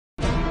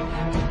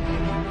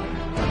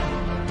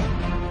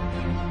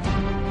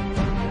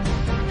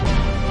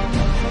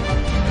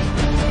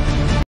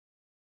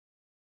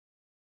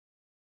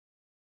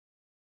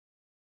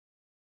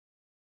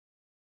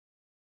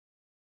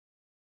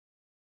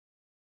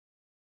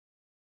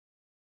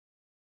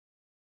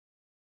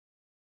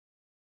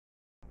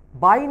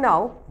By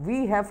now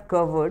we have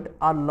covered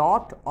a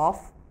lot of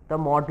the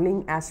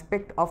modeling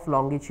aspect of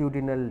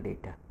longitudinal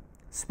data.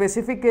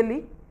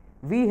 Specifically,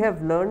 we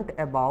have learnt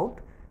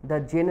about the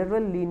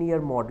general linear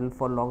model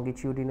for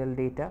longitudinal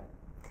data,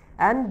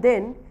 and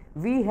then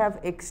we have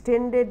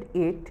extended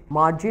it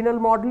marginal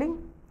modeling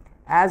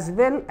as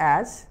well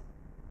as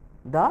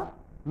the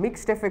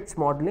mixed effects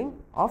modeling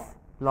of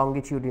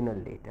longitudinal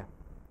data.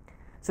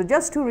 So,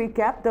 just to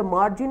recap, the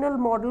marginal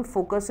model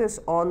focuses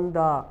on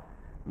the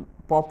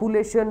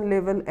population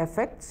level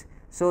effects.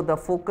 So, the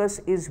focus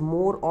is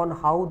more on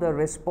how the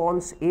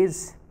response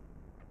is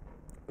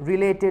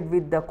related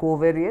with the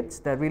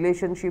covariates, the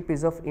relationship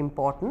is of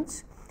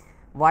importance,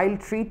 while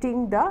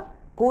treating the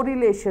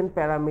correlation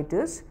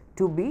parameters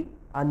to be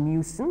a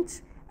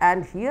nuisance,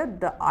 and here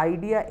the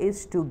idea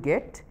is to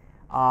get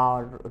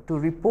to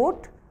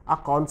report a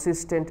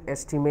consistent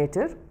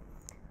estimator.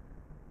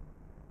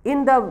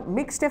 In the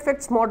mixed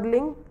effects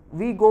modeling,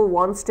 we go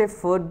one step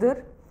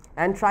further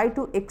and try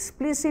to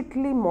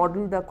explicitly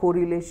model the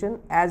correlation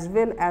as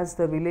well as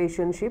the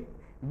relationship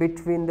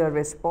between the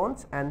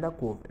response and the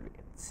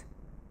covariates.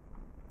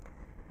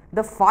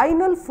 The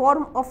final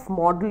form of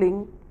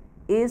modeling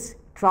is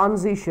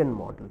transition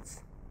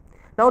models.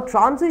 Now,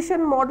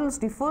 transition models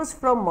differs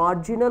from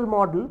marginal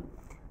model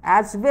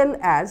as well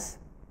as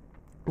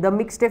the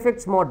mixed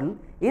effects model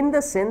in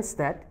the sense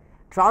that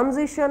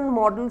transition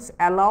models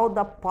allow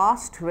the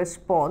past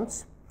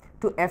response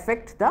to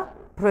affect the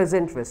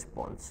present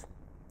response.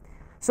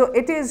 So,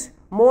 it is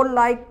more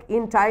like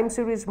in time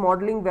series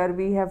modeling where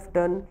we have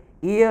done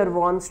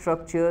AR1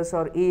 structures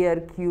or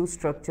ARQ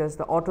structures,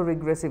 the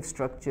autoregressive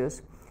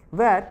structures,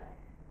 where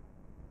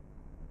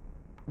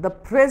the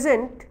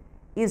present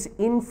is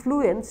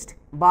influenced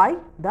by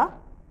the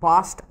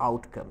past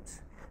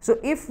outcomes. So,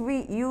 if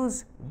we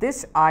use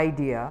this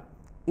idea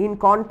in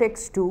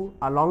context to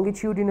a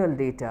longitudinal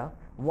data,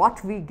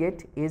 what we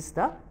get is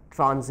the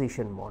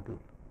transition model.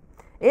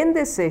 In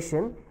this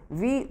session,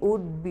 we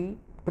would be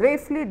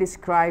briefly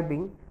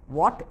describing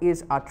what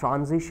is a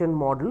transition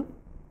model,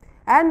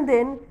 and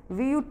then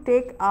we would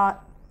take an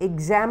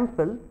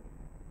example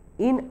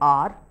in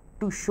R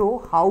to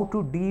show how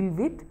to deal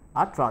with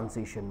a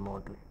transition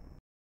model.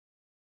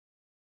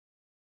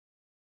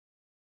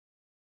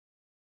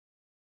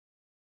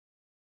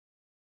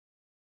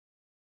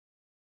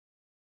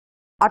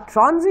 A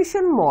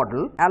transition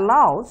model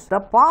allows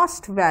the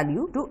past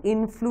value to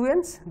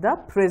influence the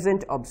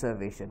present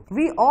observation.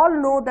 We all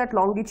know that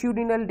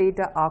longitudinal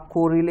data are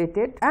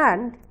correlated,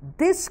 and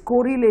this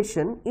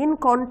correlation in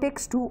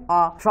context to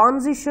a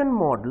transition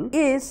model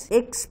is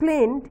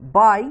explained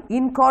by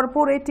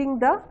incorporating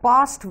the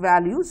past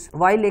values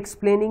while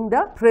explaining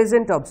the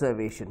present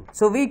observation.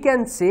 So, we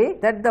can say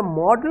that the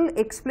model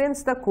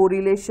explains the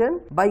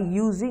correlation by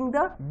using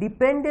the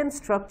dependent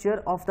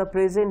structure of the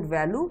present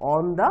value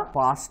on the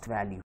past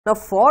value. Now,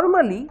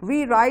 formally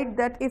we write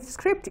that if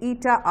script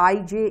eta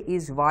ij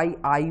is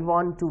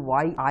yi1 to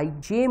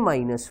yij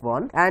minus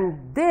 1,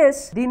 and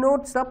this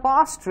denotes the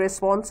past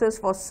responses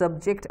for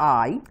subject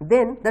I,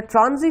 then the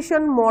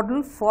transition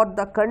model for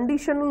the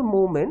conditional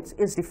moments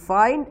is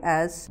defined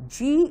as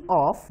g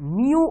of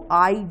mu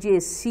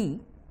ijc,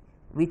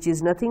 which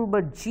is nothing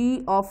but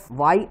g of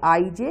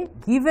yij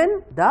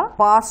given the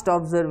past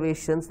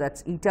observations, that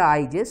is eta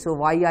ij. So,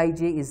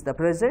 yij is the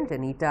present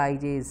and eta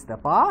ij is the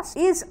past,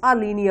 is a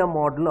linear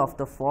model of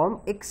the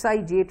form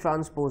xij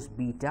transpose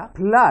beta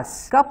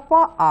plus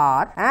kappa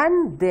r,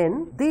 and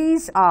then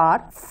these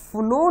are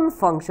known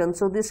functions.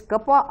 So, these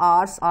kappa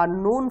r's are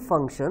known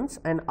functions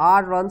and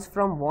r runs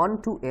from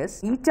 1 to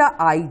s eta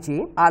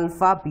ij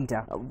alpha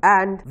beta,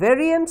 and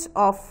variance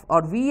of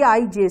or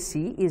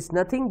vijc is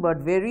nothing but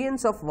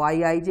variance of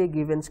yij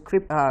given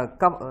script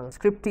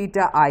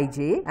theta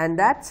ij, and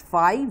that is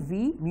phi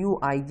v mu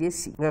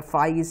ijc, where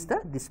phi is the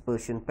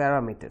dispersion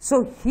parameter.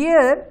 So,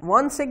 here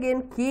once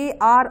again k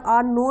r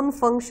are known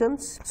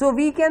functions. So,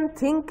 we can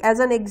think as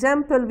an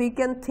example, we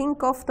can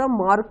think of the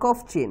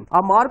Markov chain.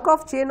 A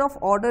Markov chain of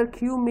order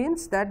q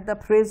means that the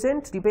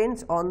present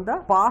depends on the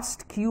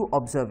past q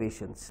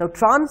observations. So,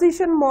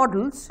 transition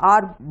models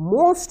are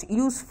most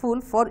useful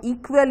for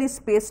equally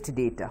spaced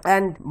data,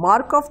 and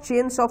Markov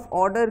chains of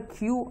order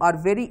q are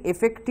very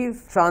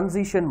effective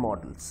transition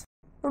models.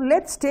 Now,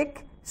 let us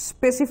take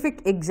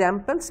specific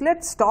examples. Let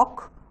us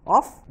talk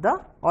of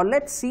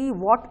let's see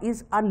what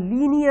is a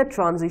linear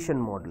transition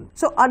model.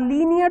 So, a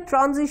linear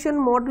transition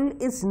model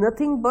is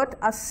nothing but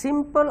a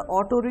simple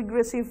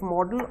autoregressive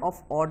model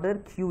of order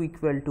q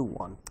equal to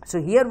 1.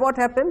 So, here what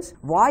happens?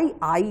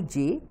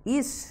 Yij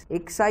is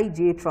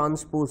xij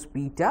transpose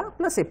beta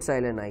plus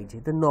epsilon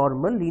ij, the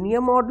normal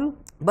linear model,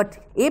 but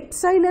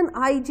epsilon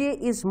ij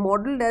is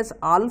modeled as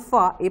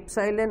alpha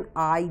epsilon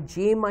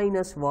ij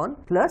minus 1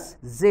 plus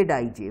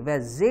zij,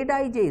 where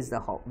zij is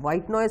the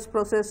white noise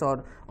process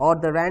or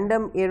the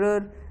random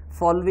error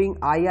following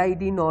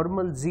IID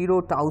normal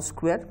 0 tau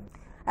square,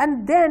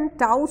 and then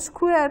tau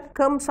square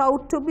comes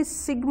out to be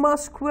sigma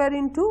square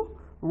into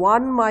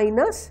 1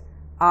 minus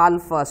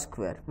alpha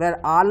square, where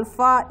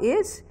alpha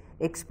is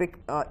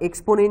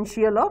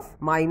exponential of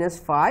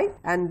 -5,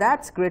 and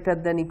that's greater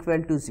than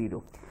equal to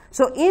 0.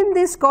 So in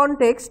this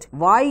context,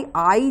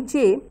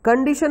 Yij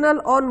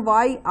conditional on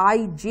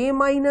Yij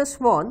minus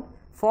 1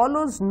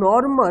 follows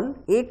normal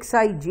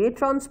Xij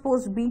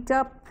transpose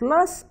beta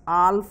plus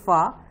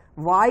alpha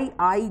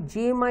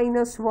Yij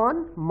minus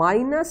 1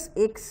 minus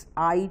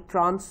Xij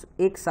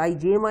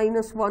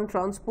minus 1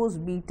 transpose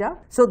beta.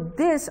 So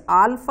this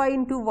alpha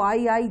into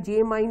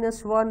Yij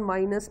minus 1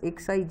 minus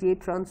Xij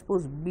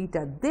transpose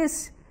beta,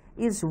 this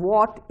is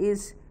what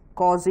is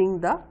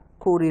causing the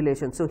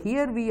correlation. So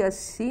here we are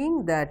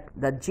seeing that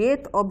the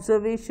jth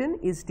observation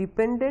is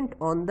dependent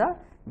on the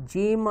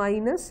j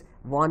minus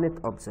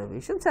 1th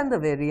observations, and the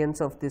variance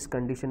of this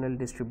conditional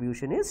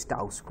distribution is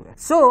tau square.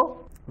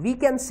 So we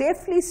can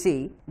safely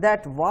say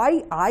that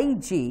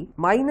Yij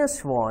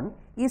minus 1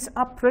 is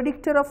a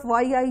predictor of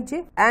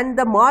Yij, and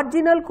the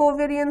marginal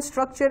covariance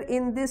structure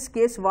in this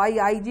case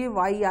Yij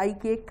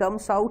Yik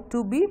comes out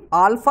to be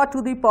alpha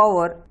to the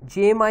power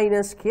j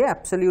minus k,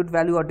 absolute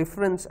value or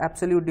difference,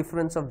 absolute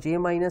difference of j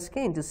minus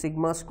k into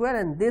sigma square,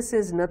 and this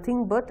is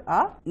nothing but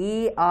a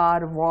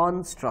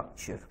AR1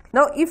 structure.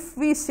 Now if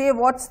we say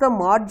what's the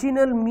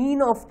marginal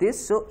mean of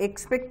this, so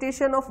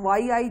expectation of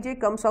Yij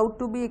comes out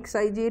to be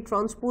Xij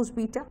transpose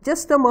beta,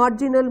 just the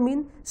marginal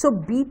mean. So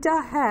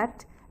beta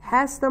hat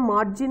has the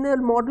marginal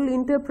model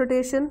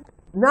interpretation.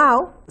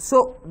 Now,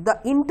 so the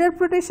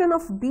interpretation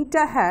of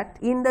beta hat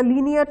in the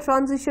linear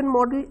transition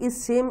model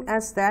is same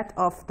as that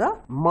of the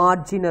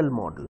marginal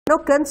model. Now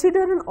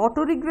consider an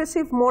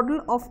autoregressive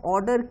model of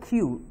order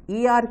q,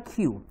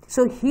 ARQ.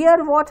 So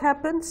here what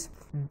happens?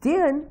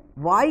 Then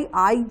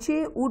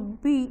Yij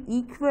would be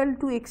equal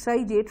to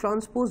Xij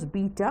transpose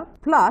beta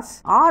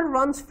plus R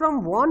runs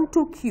from 1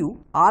 to q,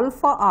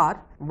 alpha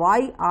R,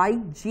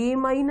 Yij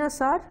minus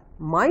R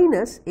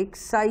minus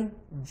Xij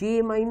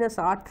minus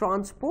R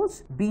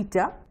transpose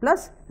beta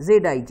plus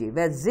Zij,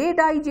 where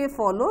Zij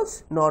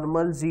follows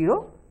normal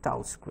 0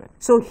 tau square.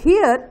 So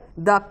here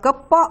the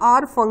kappa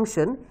R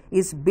function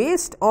is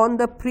based on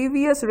the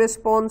previous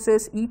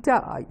responses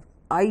eta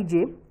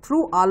Ij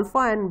through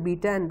alpha and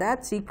beta, and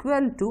that's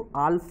equal to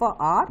alpha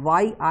R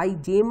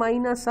Yij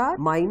minus R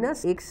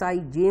minus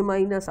Xij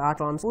minus R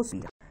transpose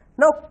beta.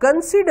 Now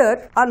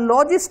consider a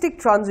logistic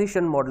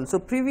transition model. So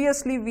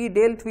previously we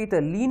dealt with a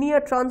linear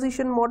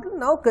transition model,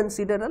 now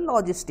consider a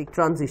logistic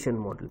transition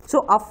model.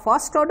 So a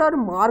first order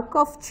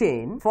Markov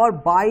chain for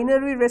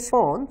binary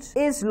response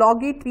is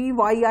logit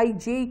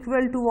Pyij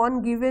equal to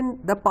 1 given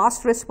the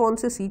past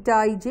responses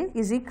eta ij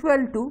is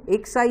equal to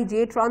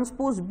Xij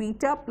transpose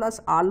beta plus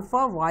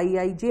alpha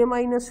Yij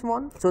minus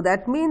 1. So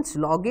that means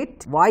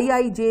logit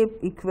Yij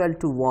equal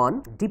to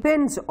 1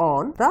 depends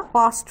on the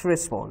past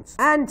response,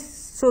 and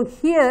so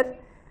here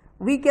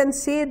we can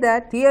say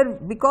that here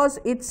because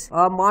it's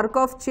a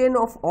Markov chain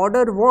of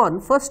order 1,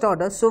 first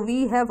order, so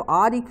we have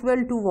R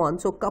equal to 1.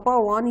 So kappa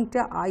 1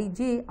 eta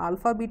ij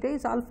alpha beta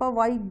is alpha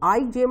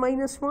Yij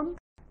minus 1.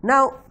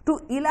 Now to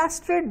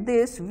illustrate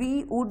this,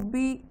 we would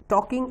be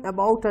talking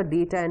about a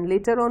data, and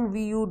later on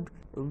we would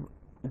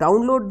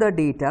download the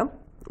data.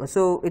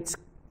 So it's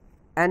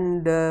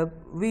and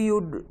we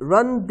would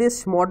run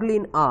this model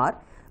in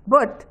R,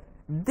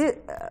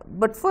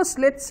 but first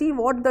let's see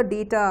what the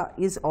data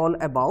is all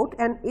about,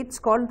 and it's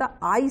called the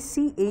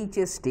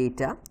ICHS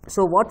data.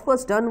 So what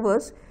was done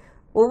was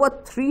over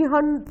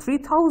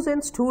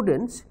 3,000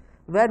 students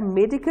were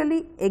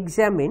medically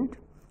examined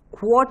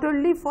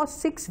quarterly for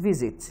 6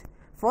 visits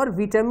for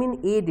vitamin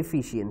A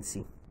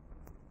deficiency.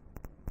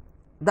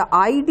 The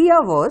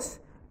idea was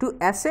to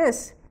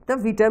assess the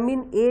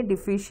vitamin A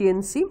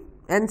deficiency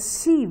and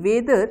see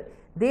whether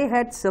they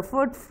had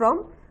suffered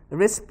from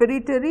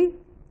respiratory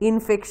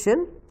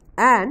infection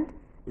and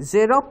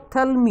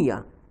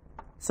xerophthalmia.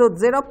 So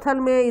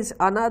xerophthalmia is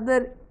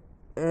another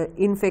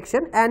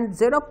infection, and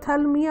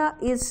xerophthalmia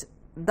is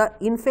the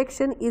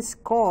infection is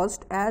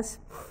caused as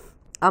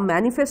a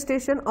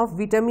manifestation of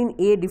vitamin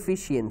A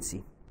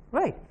deficiency,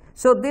 right.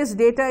 So this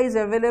data is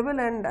available,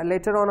 and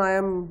later on I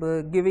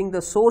am giving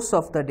the source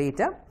of the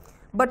data,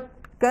 but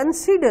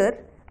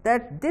consider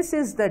that this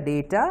is the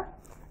data,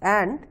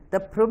 and the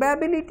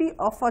probability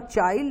of a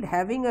child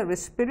having a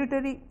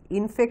respiratory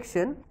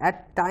infection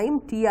at time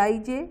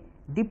Tij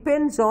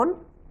depends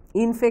on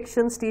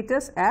infection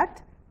status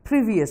at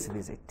previous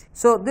visit.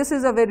 So this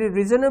is a very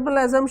reasonable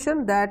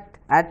assumption that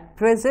at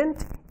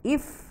present,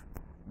 if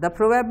the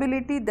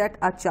probability that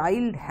a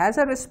child has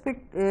a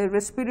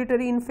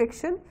respiratory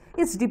infection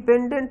is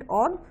dependent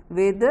on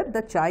whether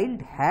the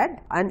child had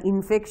an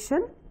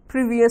infection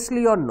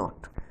previously or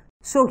not.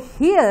 So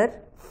here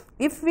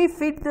if we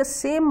fit the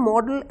same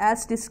model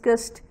as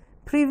discussed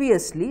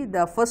previously,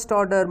 the first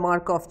order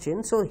Markov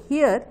chain, so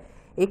here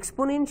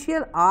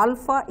exponential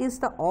alpha is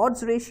the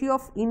odds ratio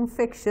of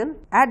infection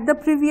at the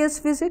previous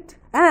visit,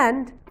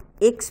 and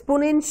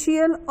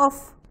exponential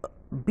of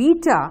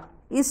beta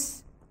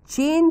is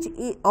change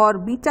or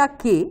beta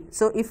k.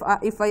 So if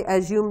I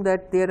assume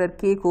that there are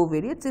k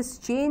covariates, is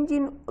change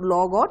in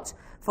log odds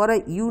for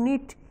a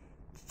unit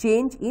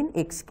change in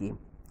xk.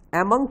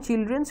 among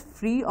children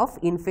free of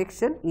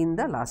infection in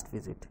the last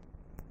visit.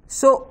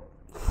 So,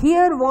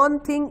 here one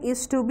thing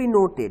is to be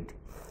noted,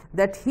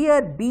 that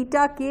here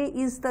beta k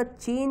is the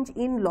change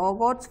in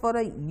log odds for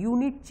a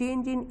unit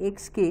change in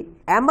xk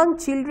among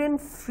children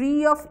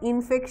free of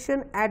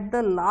infection at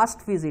the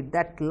last visit.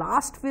 That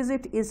last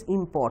visit is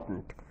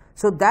important.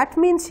 So, that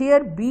means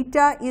here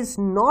beta is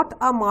not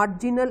a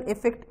marginal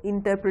effect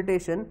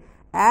interpretation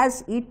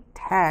as it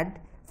had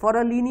for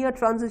a linear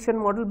transition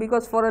model,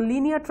 because for a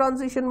linear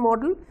transition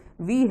model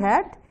we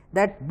had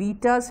that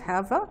betas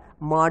have a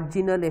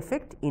marginal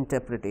effect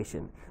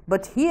interpretation,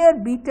 but here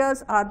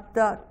betas are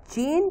the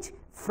change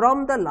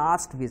from the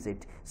last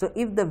visit. So,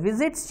 if the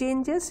visits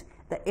changes,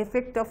 the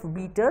effect of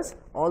betas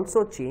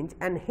also change,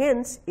 and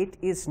hence it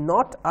is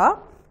not a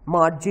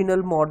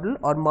marginal model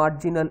or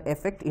marginal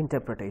effect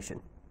interpretation.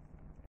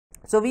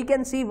 So, we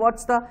can see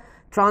what's the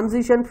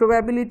transition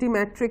probability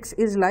matrix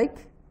is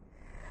like.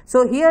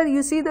 So, here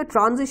you see the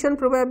transition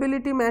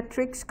probability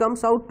matrix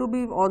comes out to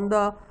be on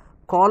the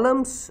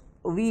columns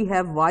we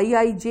have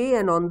Yij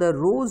and on the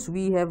rows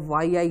we have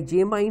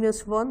Yij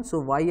minus 1.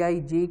 So,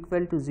 Yij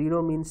equal to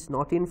 0 means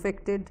not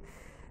infected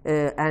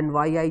and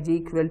Yij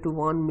equal to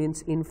 1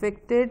 means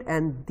infected,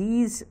 and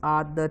these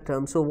are the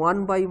terms. So,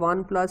 1 by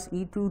 1 plus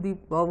e to the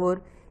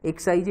power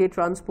Xij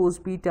transpose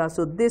beta.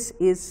 So, this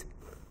is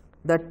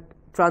the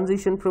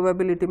transition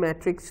probability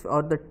matrix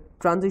or the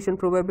transition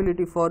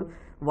probability for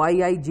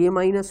Yij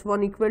minus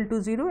 1 equal to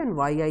 0 and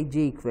Yij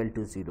equal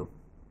to 0.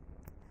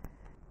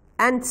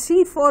 And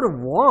see for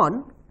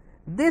 1,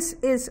 this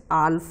is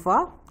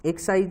alpha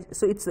xi,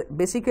 so it is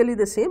basically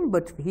the same,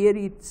 but here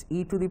it is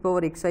e to the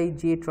power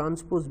xij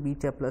transpose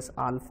beta plus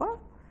alpha.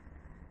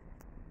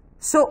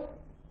 So,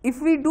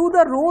 if we do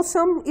the row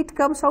sum, it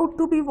comes out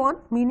to be 1,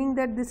 meaning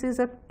that this is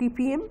a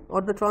TPM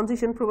or the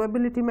transition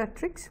probability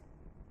matrix,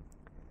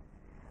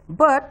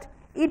 but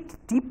it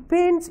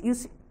depends, you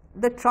see,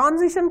 the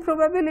transition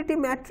probability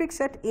matrix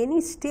at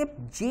any step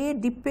j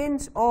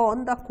depends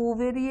on the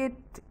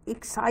covariate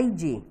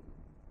xij,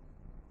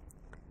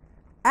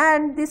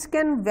 and this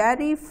can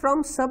vary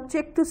from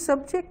subject to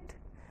subject,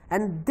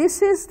 and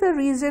this is the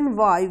reason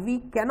why we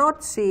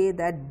cannot say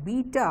that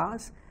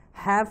betas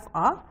have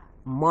a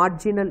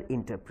marginal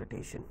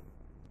interpretation.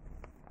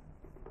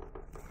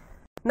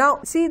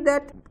 Now, see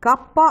that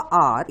kappa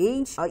r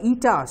eta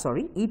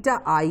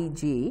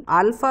ij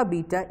alpha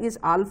beta is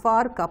alpha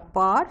r kappa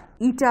r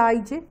eta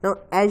ij. Now,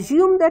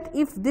 assume that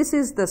if this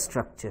is the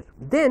structure,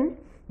 then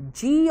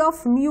g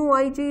of mu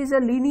ij is a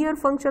linear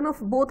function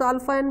of both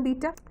alpha and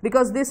beta,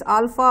 because this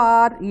alpha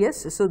r,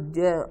 yes, so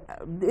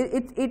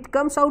it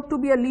comes out to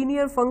be a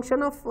linear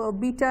function of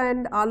beta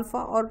and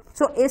alpha, or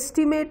so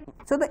estimate.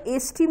 So, the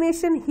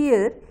estimation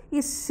here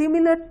is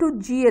similar to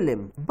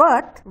GLM,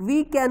 but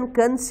we can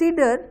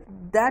consider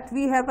that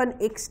we have an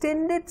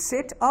extended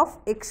set of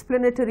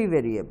explanatory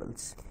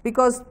variables,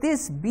 because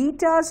these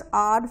betas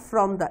are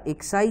from the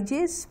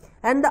xij's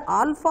and the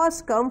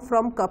alphas come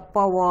from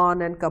kappa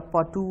 1 and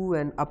kappa 2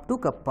 and up to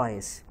kappa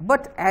s.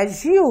 But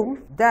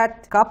assume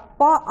that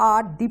kappa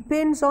r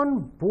depends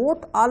on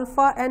both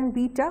alpha and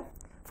beta.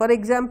 For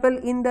example,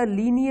 in the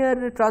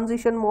linear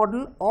transition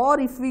model,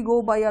 or if we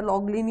go by a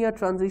log linear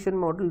transition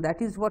model,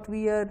 that is what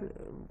we are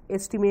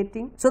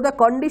estimating. So, the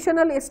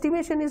conditional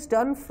estimation is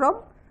done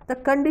from the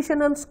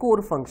conditional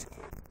score function.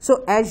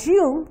 So,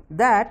 assume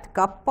that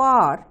kappa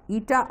r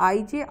eta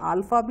ij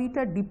alpha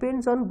beta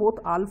depends on both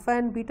alpha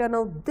and beta.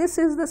 Now, this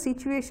is the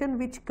situation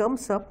which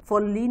comes up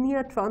for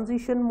linear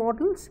transition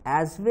models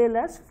as well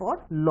as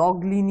for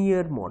log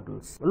linear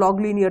models, log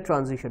linear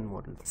transition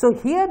models. So,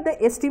 here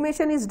the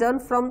estimation is done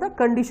from the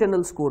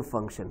conditional score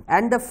function,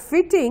 and the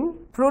fitting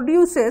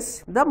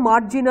produces the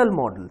marginal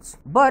models,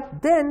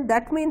 but then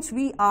that means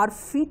we are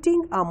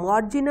fitting a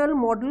marginal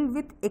model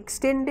with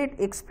extended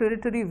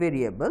explanatory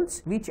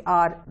variables, which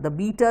are the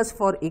betas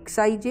for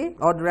xij,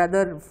 or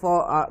rather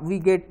for we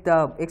get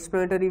the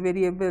explanatory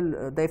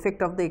variable, the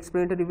effect of the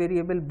explanatory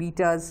variable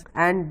betas,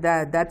 and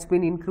that's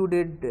been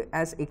included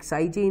as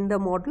xij in the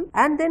model,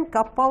 and then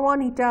kappa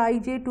 1 eta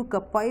ij to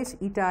kappa s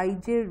eta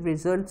ij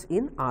results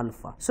in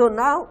alpha. So,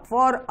 now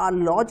for a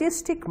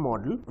logistic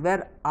model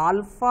where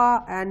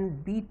alpha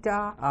and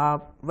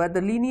beta, where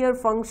the linear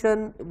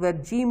function, where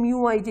g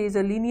mu ij is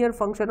a linear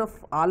function of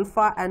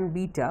alpha and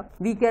beta,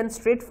 we can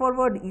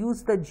straightforward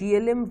use the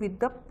GLM with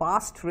the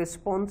past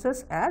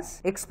responses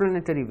as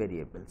explanatory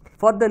variables.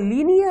 For the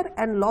linear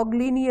and log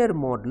linear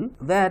model,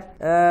 where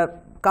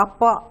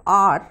kappa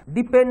r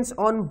depends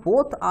on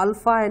both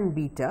alpha and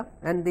beta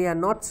and they are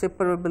not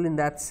separable in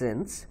that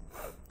sense,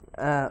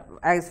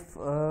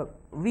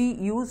 we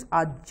use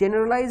a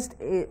generalized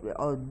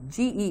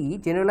GEE,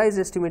 generalized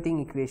estimating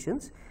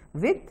equations,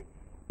 with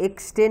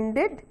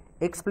extended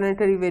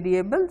explanatory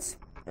variables,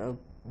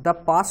 the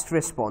past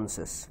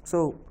responses.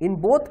 So, in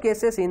both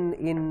cases,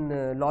 in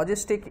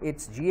logistic it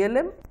is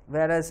GLM,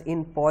 whereas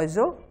in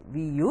Poisson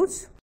we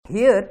use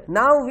here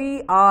now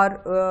we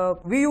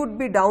would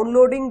be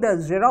downloading the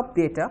xerop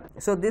data.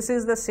 So this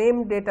is the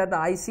same data, the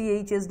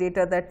ICHS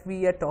data that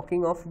we are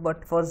talking of,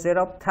 but for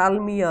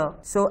xerophthalmia.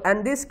 So,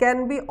 and this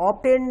can be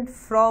obtained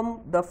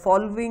from the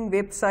following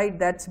website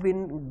that's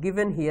been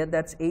given here,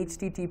 that's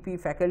http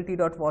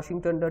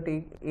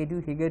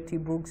faculty.washington.edu Hegarty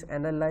books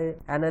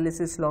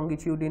analysis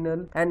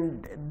longitudinal,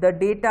 and the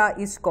data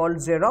is called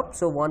xerop,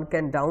 so one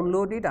can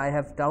download it. I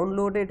have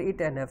downloaded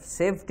it and have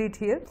saved it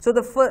here. So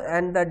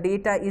and the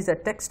data is a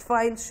text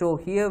file, so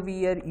here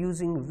we are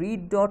using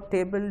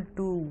read.table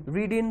to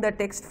read in the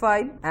text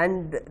file,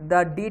 and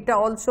the data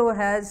also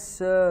has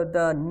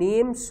the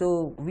name,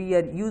 so we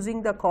are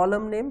using the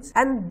column names.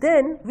 And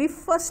then we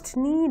first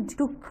need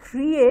to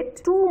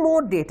create two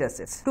more data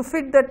sets to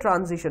fit the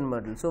transition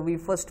model. So we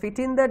first fit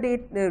in the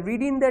data,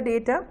 read in the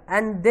data,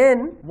 and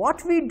then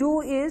what we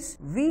do is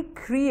we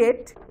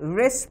create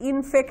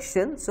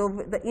infection. So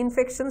the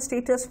infection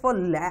status for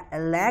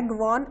lag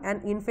 1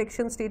 and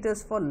infection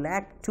status for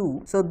lag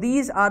 2. So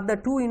these are the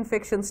two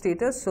infection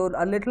status. So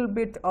a little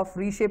bit of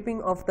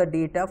reshaping of the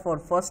data for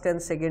first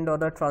and second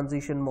order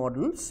transition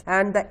models,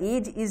 and the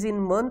age is in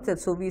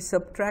months, so we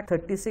subtract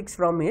 36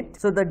 from it.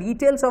 So the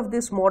details of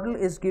this model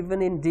is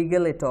given in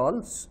Diggle et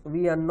al.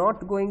 We are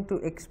not going to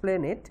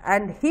explain it.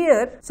 And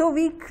here, so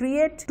we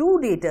create two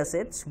data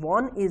sets,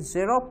 one is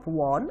xerop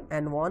 1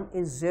 and one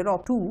is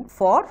xerop 2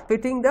 for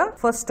fitting the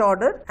first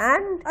order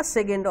and a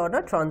second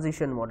order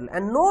transition model.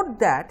 And note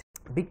that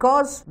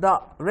because the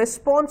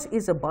response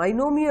is a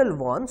binomial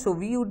one, so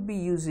we would be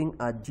using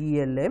a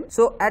GLM.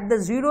 So at the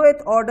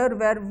 0th order,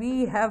 where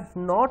we have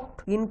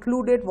not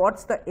included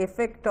what's the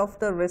effect of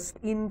the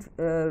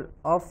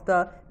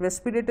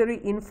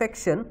respiratory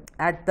infection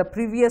at the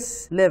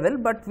previous level,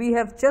 but we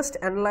have just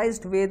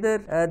analyzed whether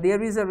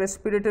there is a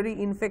respiratory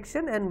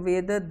infection and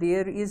whether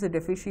there is a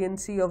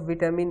deficiency of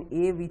vitamin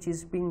A, which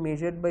is being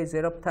measured by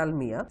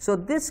xerophthalmia. So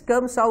this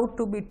comes out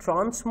to be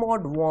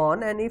transmod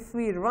 1, and if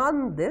we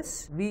run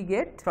this, we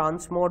get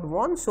transmod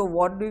 1. So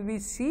what do we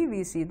see?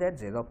 We see that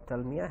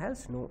xerophthalmia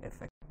has no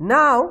effect.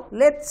 Now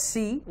let's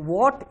see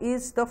what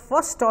is the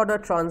first order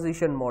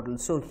transition model.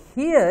 So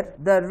here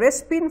the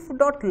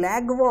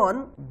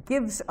respinf.lag1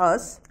 gives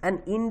us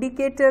an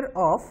indicator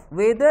of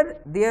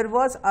whether there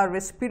was a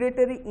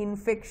respiratory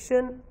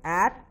infection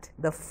at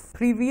the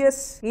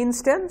previous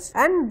instance,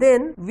 and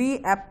then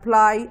we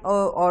apply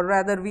or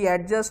rather we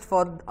adjust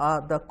for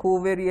the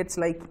covariates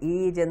like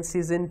age and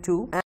season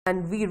 2,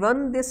 and we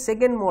run this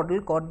second model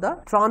called the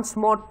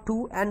transmod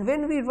 2. And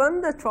when we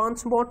run the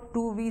transmod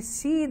 2, we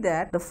see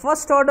that the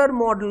first order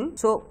model,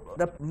 so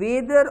the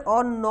whether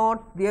or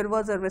not there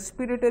was a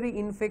respiratory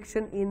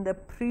infection in the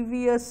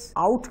previous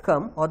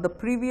outcome or the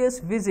previous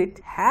visit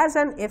has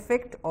an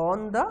effect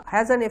on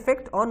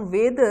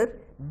whether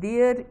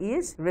there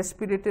is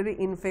respiratory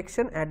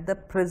infection at the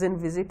present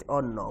visit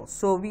or no.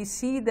 So we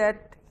see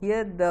that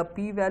here the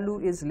p-value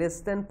is less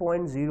than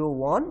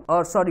 0.01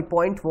 or sorry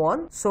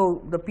 0.1.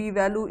 So the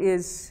p-value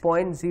is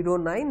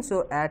 0.09.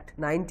 So at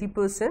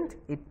 90%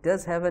 it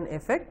does have an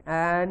effect,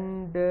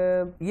 and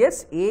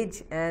yes,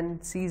 age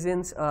and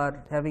seasons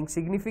are having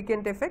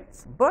significant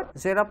effects, but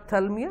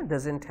xerophthalmia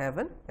doesn't have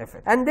an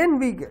effect. And then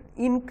we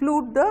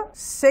include the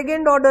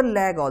second order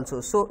lag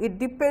also. So it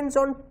depends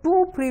on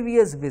two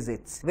previous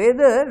visits.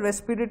 Whether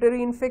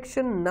respiratory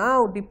infection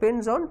now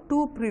depends on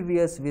two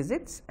previous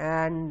visits,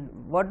 and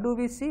what do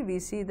we see? We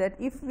see that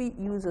if we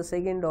use a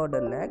second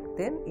order lag,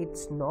 then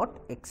it's not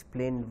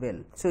explained well.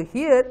 So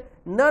here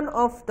none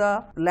of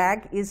the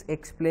lag is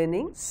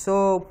explaining.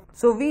 So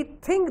we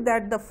think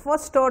that the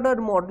first order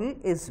model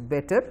is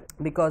better,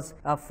 because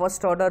a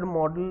first order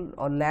model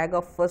or lag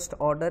of first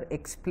order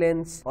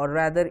explains or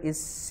rather is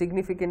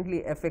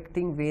significantly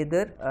affecting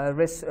whether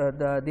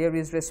there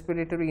is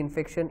respiratory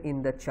infection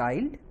in the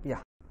child.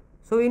 Yeah.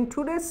 So in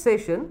today's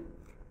session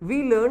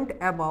we learned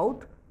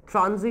about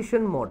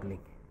transition modeling.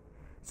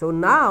 So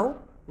now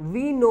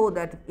we know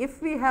that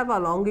if we have a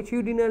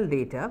longitudinal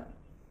data,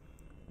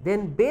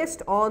 then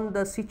based on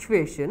the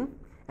situation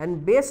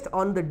and based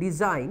on the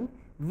design,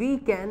 we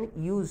can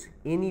use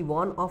any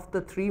one of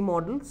the three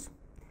models.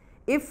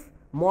 If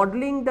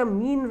modeling the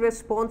mean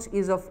response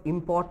is of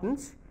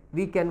importance,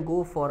 we can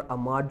go for a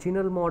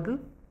marginal model.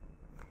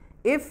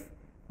 If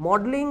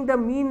modeling the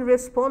mean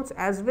response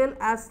as well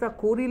as the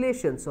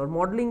correlations or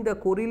modeling the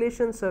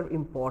correlations are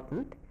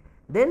important,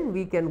 then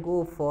we can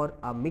go for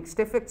a mixed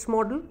effects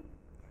model.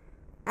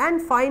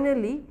 And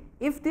finally,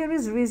 if there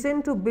is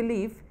reason to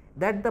believe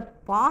that the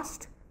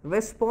past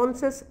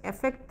responses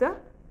affect the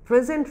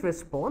present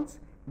response,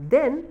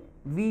 then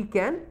we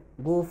can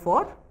go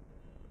for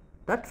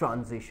the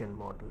transition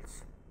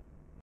models.